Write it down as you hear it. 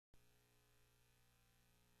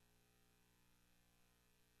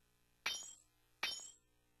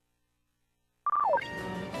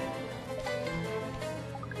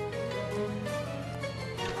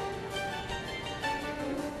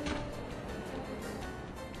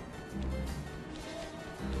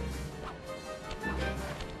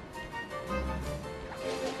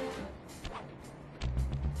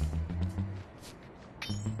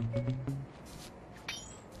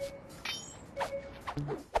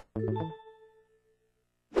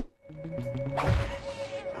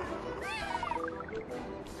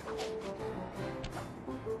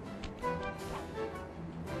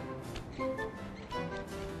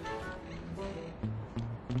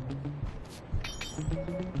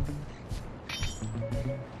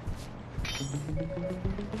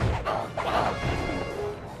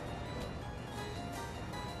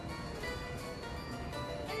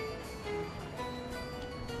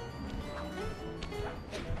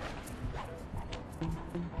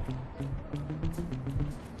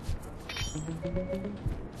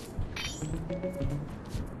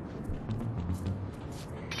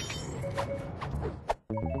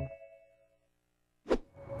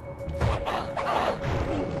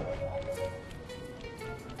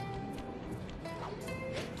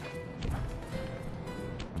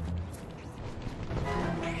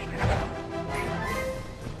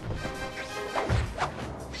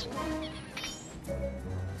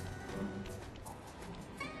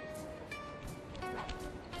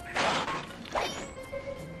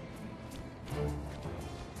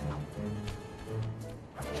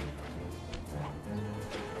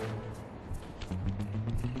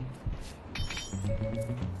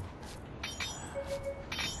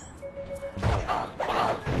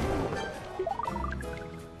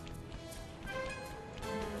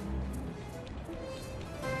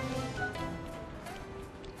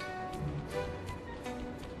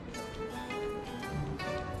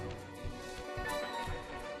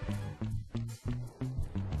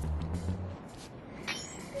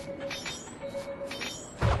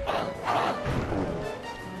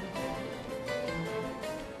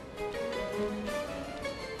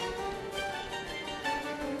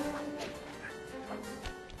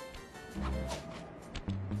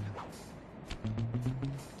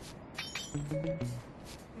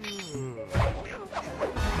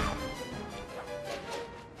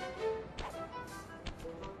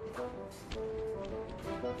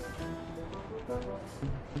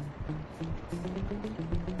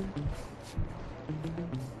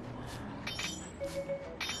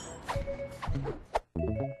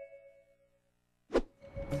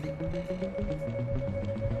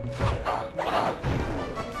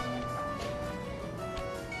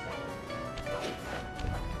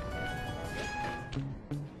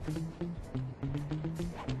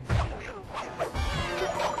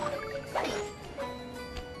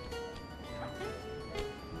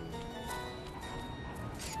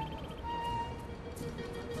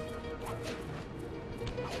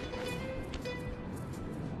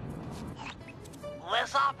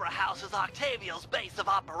This opera house is Octavio's base of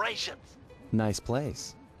operations. Nice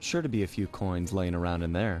place. Sure to be a few coins laying around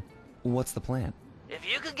in there. What's the plan? If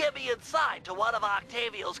you can get me inside to one of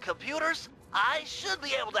Octavio's computers, I should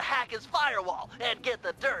be able to hack his firewall and get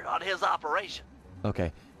the dirt on his operation.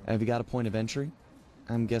 Okay, have you got a point of entry?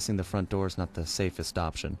 I'm guessing the front door's not the safest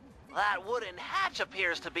option. That wooden hatch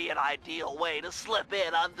appears to be an ideal way to slip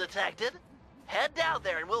in undetected. Head down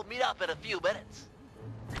there and we'll meet up in a few minutes.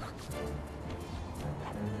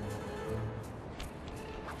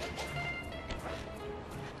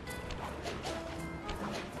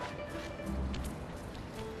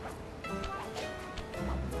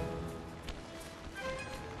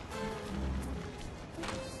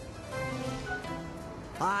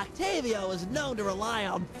 Octavio is known to rely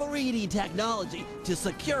on 3D technology to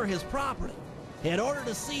secure his property. In order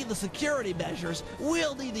to see the security measures,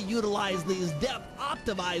 we'll need to utilize these depth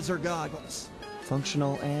optimizer goggles.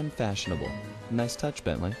 Functional and fashionable. Nice touch,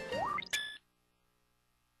 Bentley.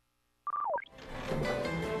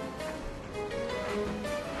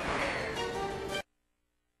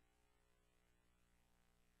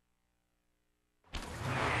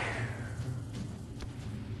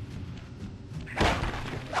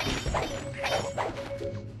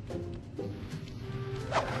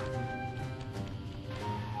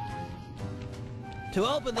 To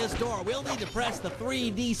open this door, we'll need to press the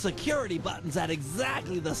 3D security buttons at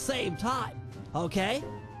exactly the same time. Okay?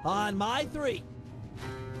 On my 3.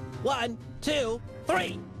 1, 2,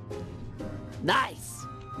 3. Nice!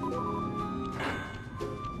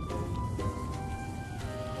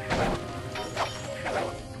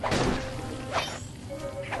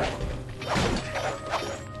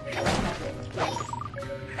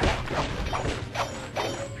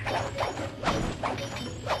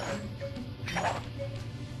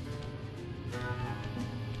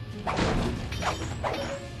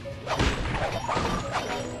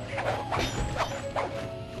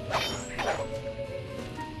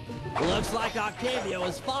 Looks like Octavio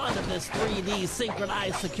is fond of this 3D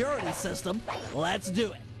synchronized security system. Let's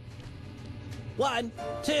do it. 1,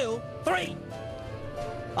 2, 3.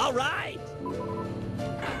 All right!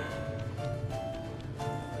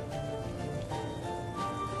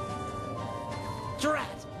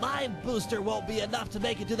 Drat! My booster won't be enough to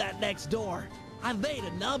make it to that next door. I've made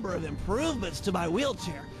a number of improvements to my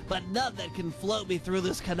wheelchair, but none that can float me through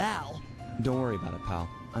this canal. Don't worry about it, pal.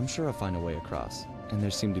 I'm sure I'll find a way across. And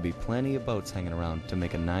there seem to be plenty of boats hanging around to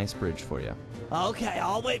make a nice bridge for you. Okay,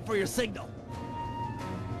 I'll wait for your signal.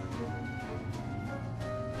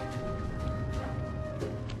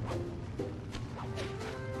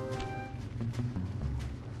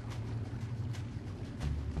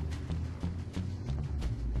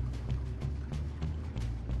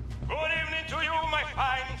 Good evening to you, my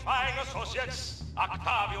fine associates.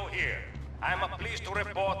 Octavio here. I'm pleased to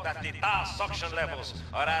report that the tar suction levels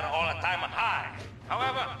are at all-time high.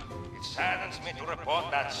 However, it saddens me to report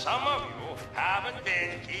that some of you haven't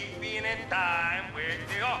been keeping in time with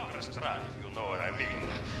the orchestra, if you know what I mean.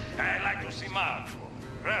 I'd like to see Marco,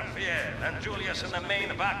 Raphael, and Julius in the main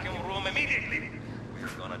vacuum room immediately. We're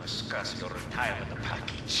gonna discuss your retirement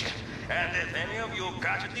package. And if any of you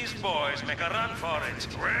catch these boys make a run for it,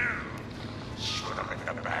 well, shoot them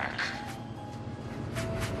in the back.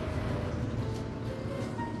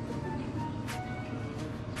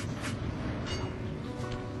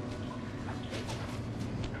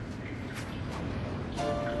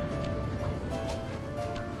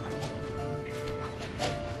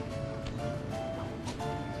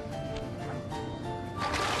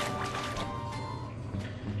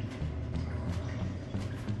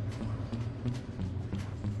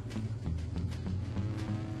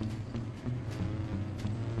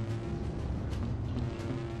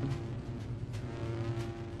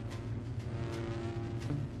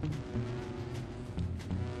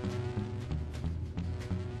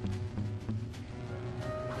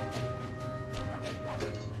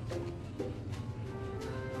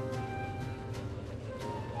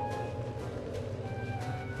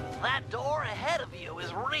 That door ahead of you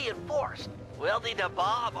is reinforced. We'll need to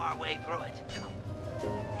bomb our way through it.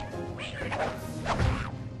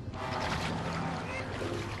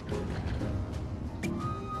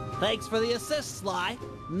 Thanks for the assist, Sly.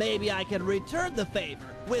 Maybe I can return the favor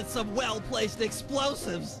with some well-placed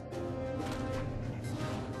explosives.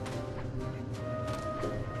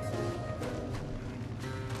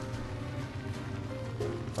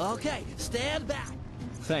 Okay, stand back.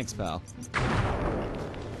 Thanks, pal.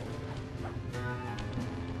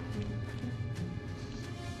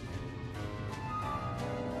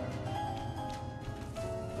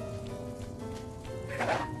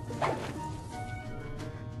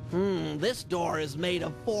 This door is made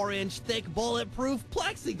of 4-inch thick bulletproof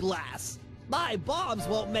plexiglass. My bombs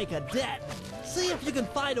won't make a dent. See if you can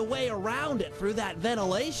find a way around it through that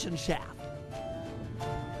ventilation shaft.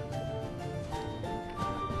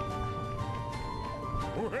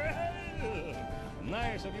 Well,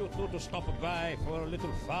 nice of you two to stop by for a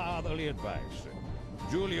little fatherly advice.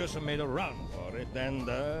 Julius made a run for it, and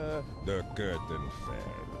the curtain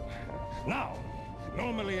fell. Now,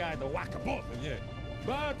 normally I'd whack both of you,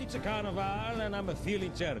 but it's a carnival, and I'm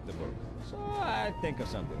feeling charitable, so I think of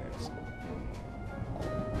something else.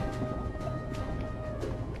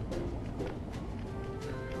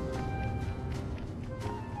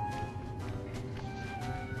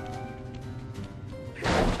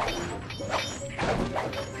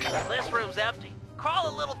 This room's empty. Crawl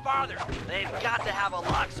a little farther. They've got to have a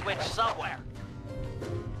lock switch somewhere.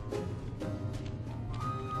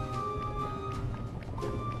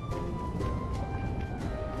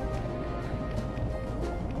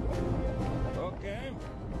 Okay,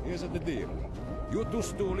 here's the deal. You two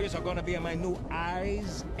stoolies are gonna be my new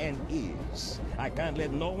eyes and ears. I can't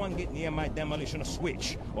let no one get near my demolition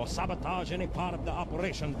switch or sabotage any part of the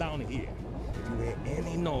operation down here. If you hear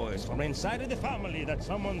any noise from inside of the family that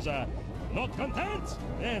someone's not content,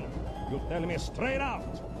 then you tell me straight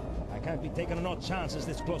out. I can't be taking no chances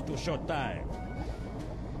this close to a short time.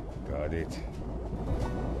 Got it.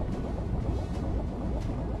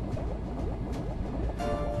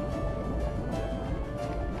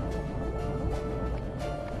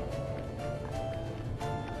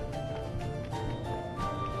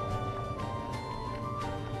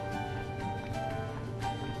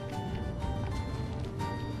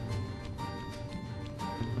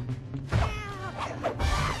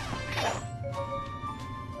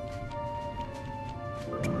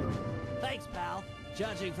 Thanks, pal.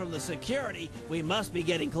 Judging from the security, we must be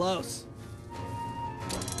getting close.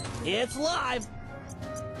 It's live!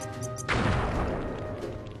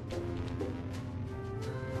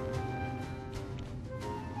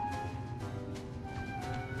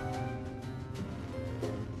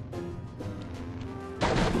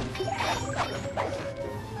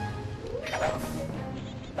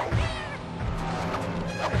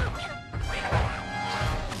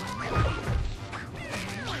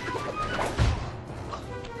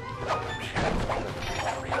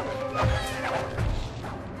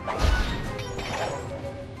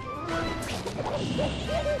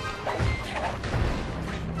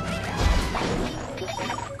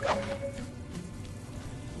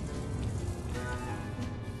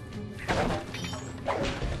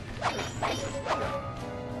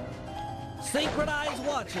 Synchronize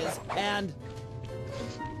watches and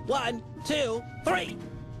 1, 2, 3.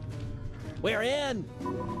 We're in.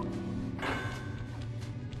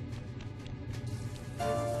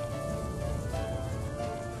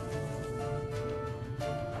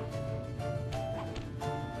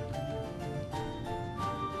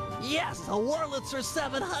 Yes, a Wurlitzer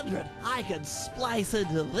 700. I can splice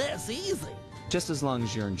into this easy. Just as long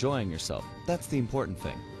as you're enjoying yourself. That's the important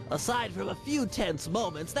thing. Aside from a few tense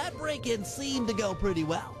moments, that break-in seemed to go pretty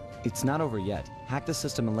well. It's not over yet. Hack the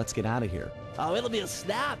system and let's get out of here. Oh, it'll be a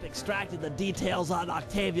snap extracting the details on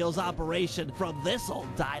Octavio's operation from this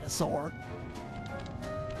old dinosaur.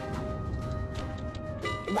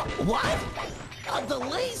 What? A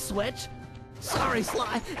delay switch? Sorry,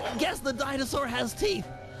 Sly. Guess the dinosaur has teeth.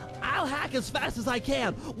 I'll hack as fast as I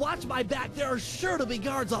can. Watch my back. There are sure to be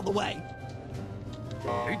guards on the way.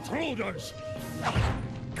 Intruders!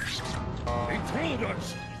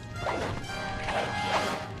 Intruders!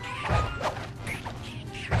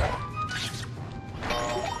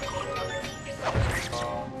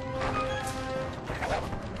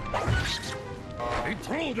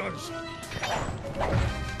 Intruders!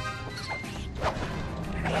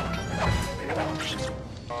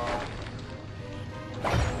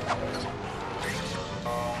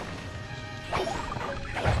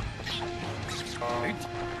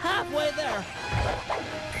 Halfway there.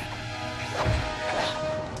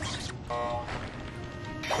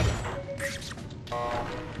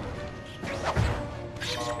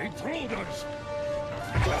 Intruders!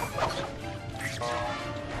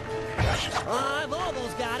 I've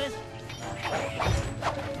almost got it.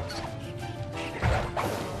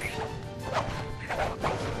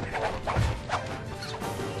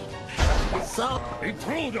 So,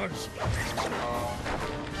 Intruders!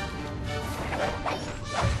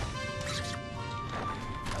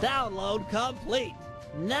 download complete.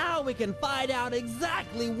 Now we can find out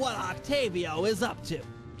exactly what Octavio is up to.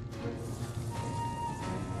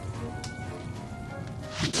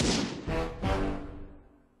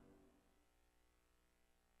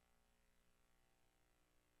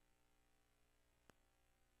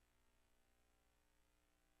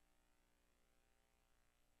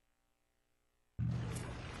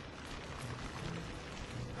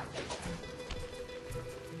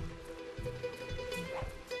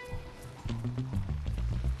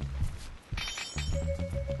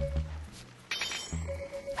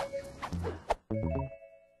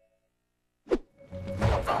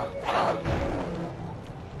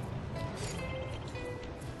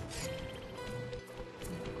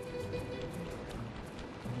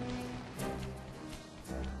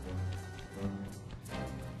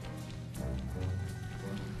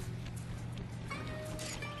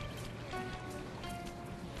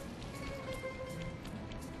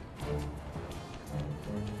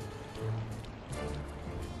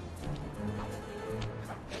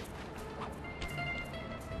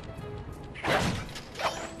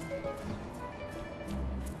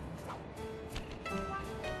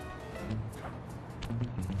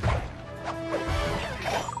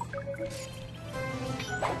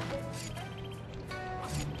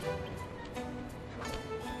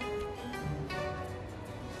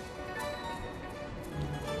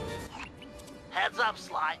 Heads up,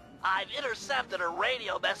 Sly. I've intercepted a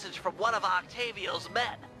radio message from one of Octavio's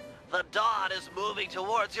men. The Dawn is moving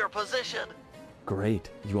towards your position. Great.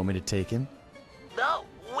 You want me to take him? No,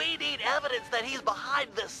 we need evidence that he's behind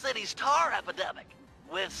this city's tar epidemic.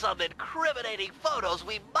 With some incriminating photos,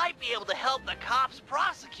 we might be able to help the cops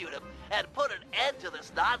prosecute him and put an end to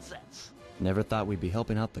this nonsense. Never thought we'd be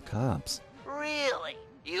helping out the cops. Really?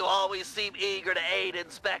 You always seem eager to aid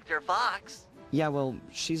Inspector Fox. Yeah, well,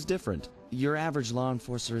 she's different. Your average law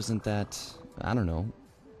enforcer isn't that, I don't know,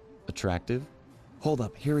 attractive? Hold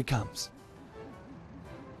up, here he comes.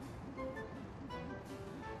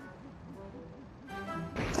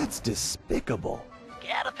 That's despicable.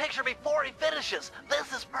 Get a picture before he finishes.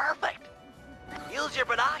 This is perfect. Use your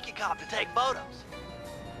binocular to take photos.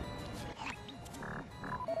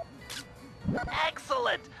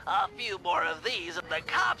 Excellent. A few more of these and the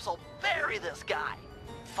cops will bury this guy.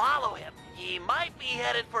 Follow him. He might be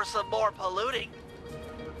headed for some more polluting.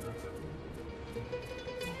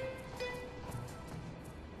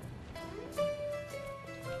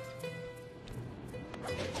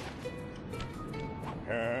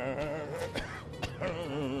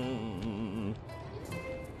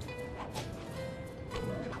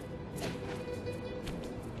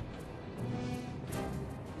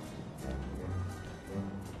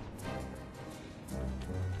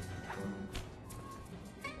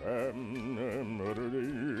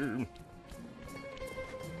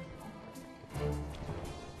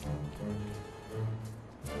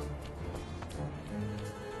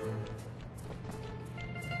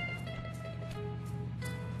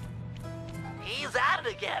 He's at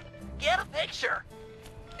it again. Get a picture.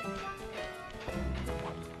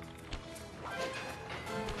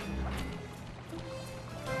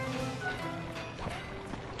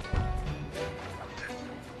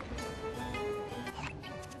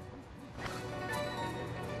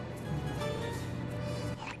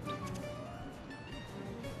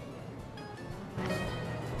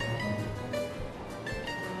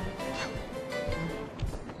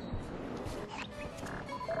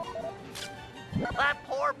 That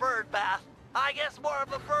poor bird bath. I guess more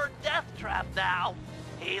of a bird death trap now.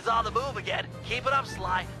 He's on the move again. Keep it up,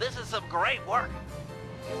 Sly. This is some great work.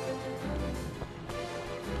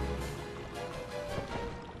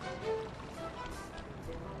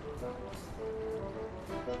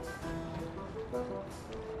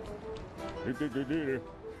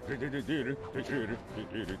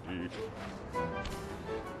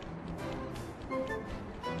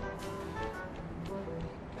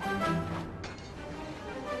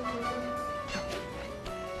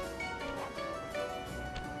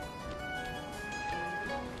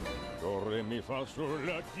 Do, re, mi, fa, sol,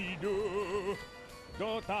 la, ti, do.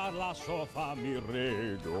 Do, ta, la, so, fa, mi,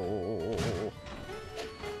 re, do.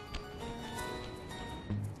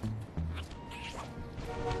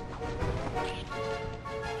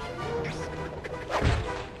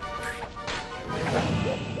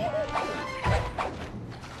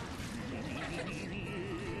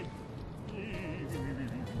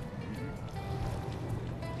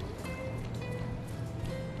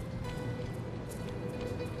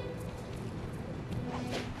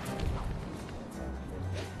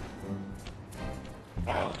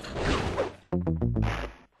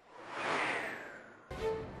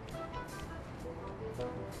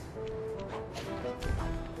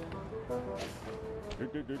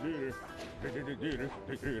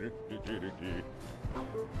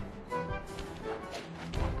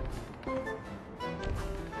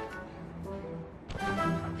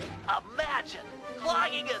 Imagine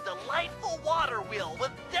clogging a delightful water wheel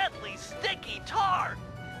with deadly sticky tar.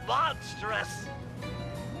 Monstrous.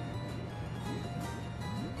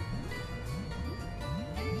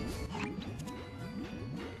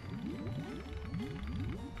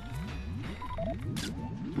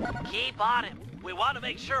 Keep on him. We want to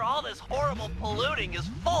make sure all this horrible polluting is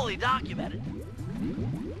fully documented.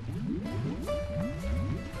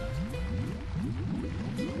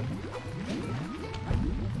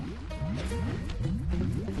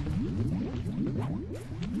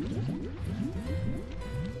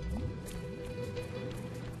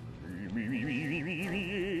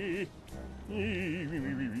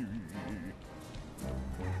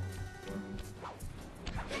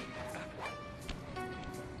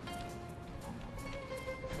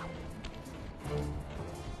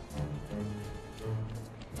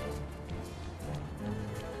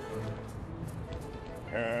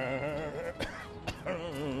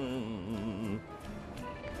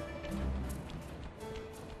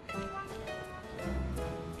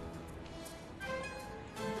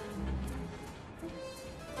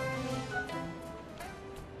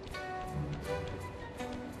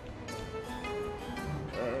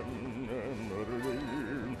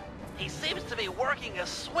 He seems to be working a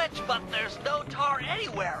switch, but there's no tar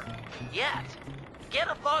anywhere. Yet. Get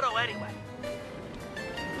a photo anyway.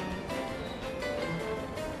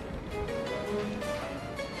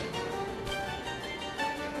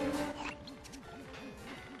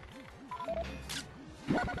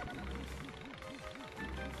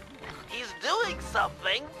 He's doing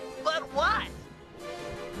something, but what?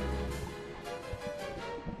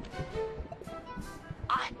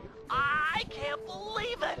 I can't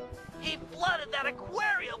believe it! He flooded that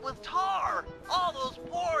aquarium with tar! All those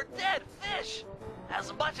poor dead fish!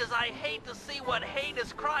 As much as I hate to see what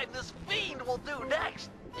heinous crime this fiend will do next,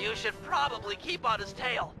 you should probably keep on his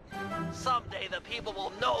tail. Someday the people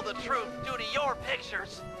will know the truth due to your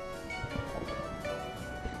pictures.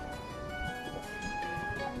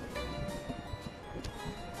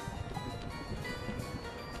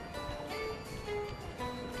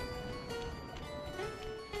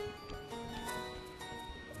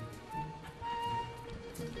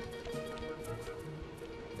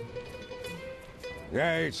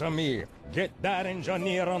 Yeah, it's a me. Get that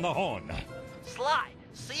engineer on the horn. Sly,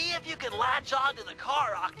 see if you can latch onto the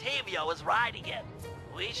car Octavio is riding in.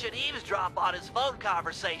 We should eavesdrop on his phone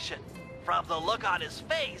conversation. From the look on his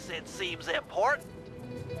face, it seems important.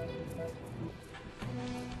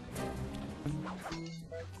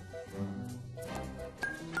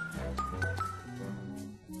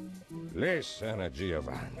 Listen,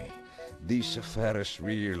 Giovanni. This Ferris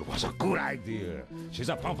wheel was a good idea. She's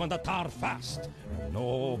a pumping the tar fast.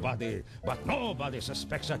 Nobody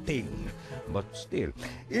suspects a thing. But still,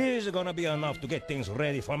 is it gonna be enough to get things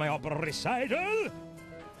ready for my opera recital?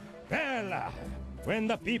 Well, when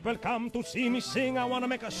the people come to see me sing, I want to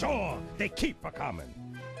make sure they keep a-coming.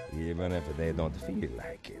 Even if they don't feel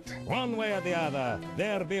like it. One way or the other,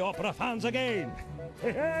 there'll be opera fans again.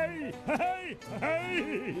 Hey, hey,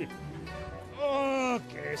 hey!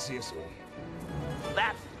 Okay, see you soon.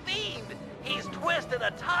 That's Thieves! He's twisted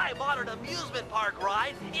a time-honored amusement park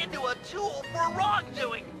ride into a tool for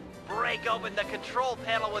wrongdoing! Break open the control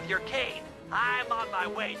panel with your cane. I'm on my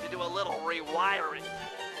way to do a little rewiring.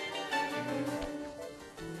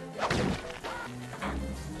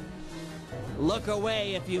 Look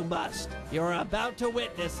away if you must. You're about to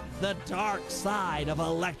witness the dark side of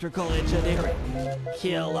electrical engineering.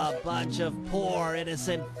 Kill a bunch of poor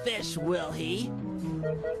innocent fish, will he?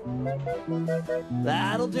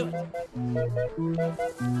 That'll do it.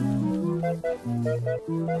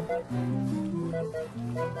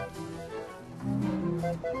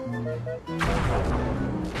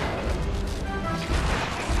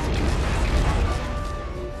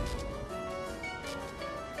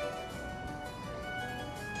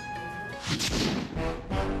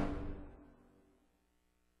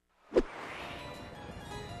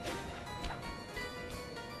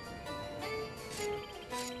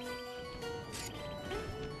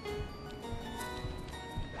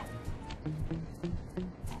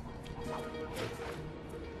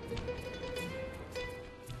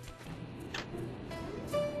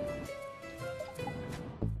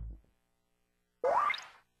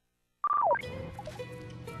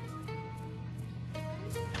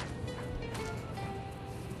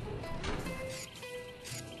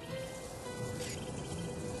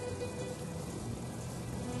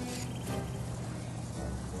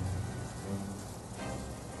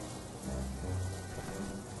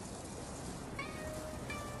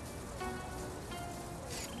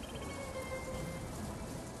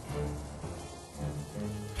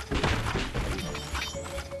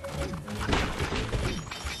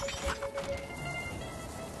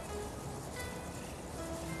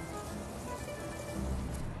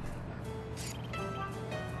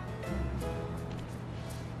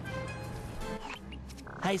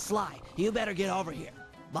 Hey, Sly, you better get over here.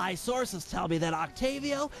 My sources tell me that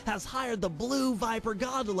Octavio has hired the Blue Viper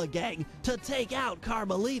Gondola gang to take out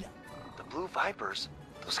Carmelita. The Blue Vipers?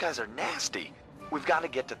 Those guys are nasty. We've got to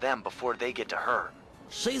get to them before they get to her.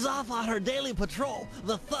 She's off on her daily patrol.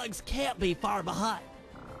 The thugs can't be far behind.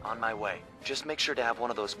 On my way. Just make sure to have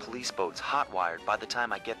one of those police boats hot-wired by the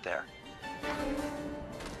time I get there.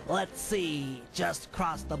 Let's see. Just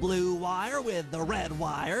cross the blue wire with the red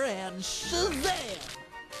wire and shazam!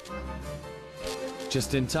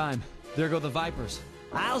 Just in time. There go the Vipers.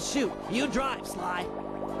 I'll shoot. You drive, Sly.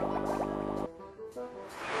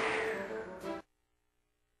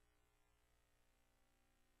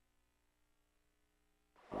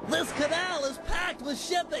 This canal is packed with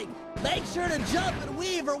shipping. Make sure to jump and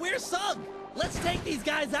weave or we're sunk. Let's take these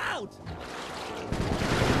guys out.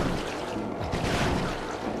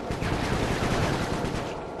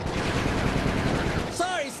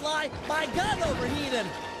 Sorry, Sly. My gun overheated.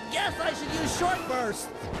 Guess I should use short burst.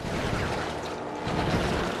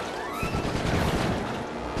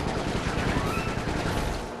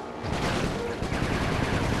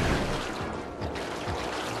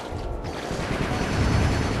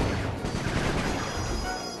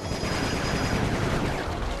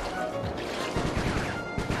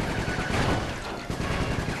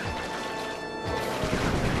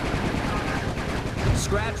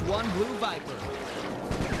 Scratch one Blue Viper.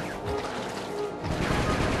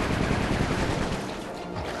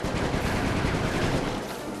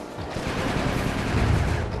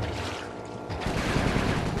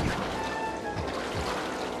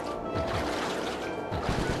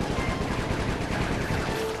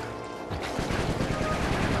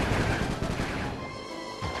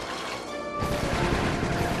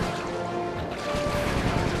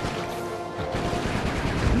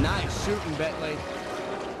 Nice shooting, Bentley.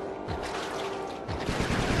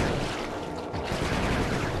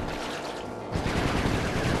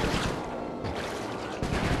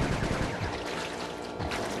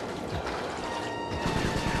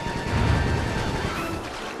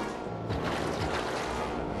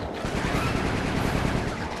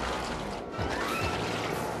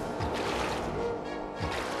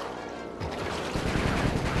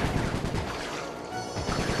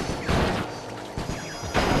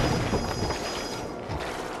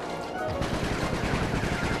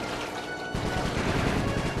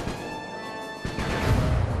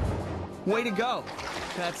 Way to go!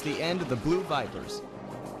 That's the end of the Blue Vipers.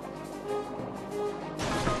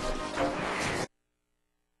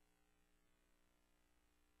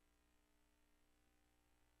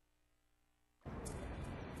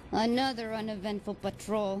 Another uneventful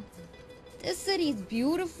patrol. This city's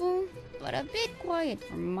beautiful, but a bit quiet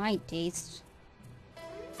for my taste.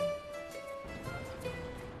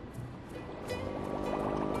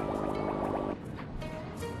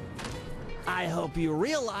 I hope you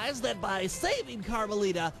realize that by saving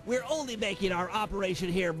Carmelita, we're only making our operation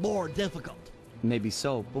here more difficult. Maybe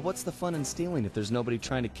so, but what's the fun in stealing if there's nobody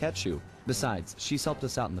trying to catch you? Besides, she's helped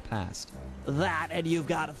us out in the past. That, and you've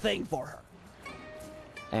got a thing for her.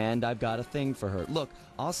 And I've got a thing for her. Look,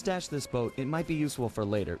 I'll stash this boat. It might be useful for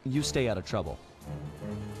later. You stay out of trouble.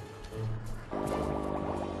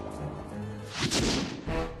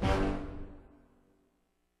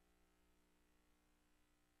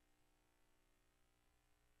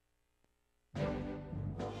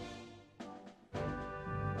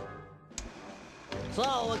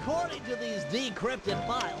 So, according to these decrypted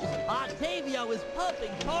files, Octavio is pumping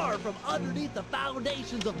tar from underneath the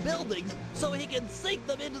foundations of buildings so he can sink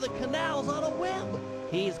them into the canals on a whim.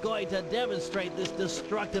 He's going to demonstrate this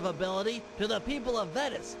destructive ability to the people of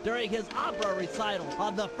Venice during his opera recital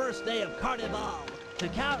on the first day of Carnival. To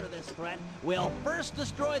counter this threat, we'll first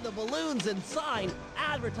destroy the balloons and sign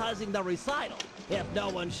advertising the recital. If no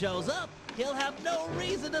one shows up, he'll have no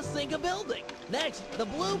reason to sink a building. Next, the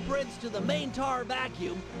blueprints to the main tar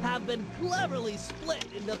vacuum have been cleverly split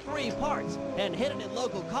into 3 parts and hidden in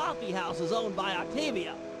local coffee houses owned by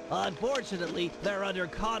Octavia. Unfortunately, they're under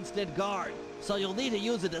constant guard, so you'll need to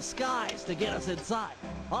use a disguise to get us inside.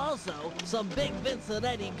 Also, some big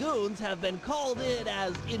Vincennetti goons have been called in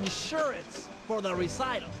as insurance for the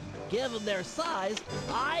recital. Given their size,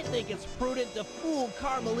 I think it's prudent to fool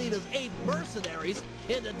Carmelita's 8 mercenaries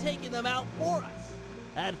into taking them out for us.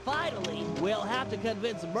 And finally, we'll have to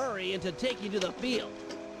convince Murray into taking to the field.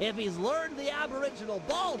 If he's learned the aboriginal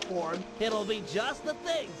ball form, it'll be just the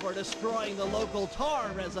thing for destroying the local tar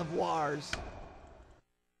reservoirs.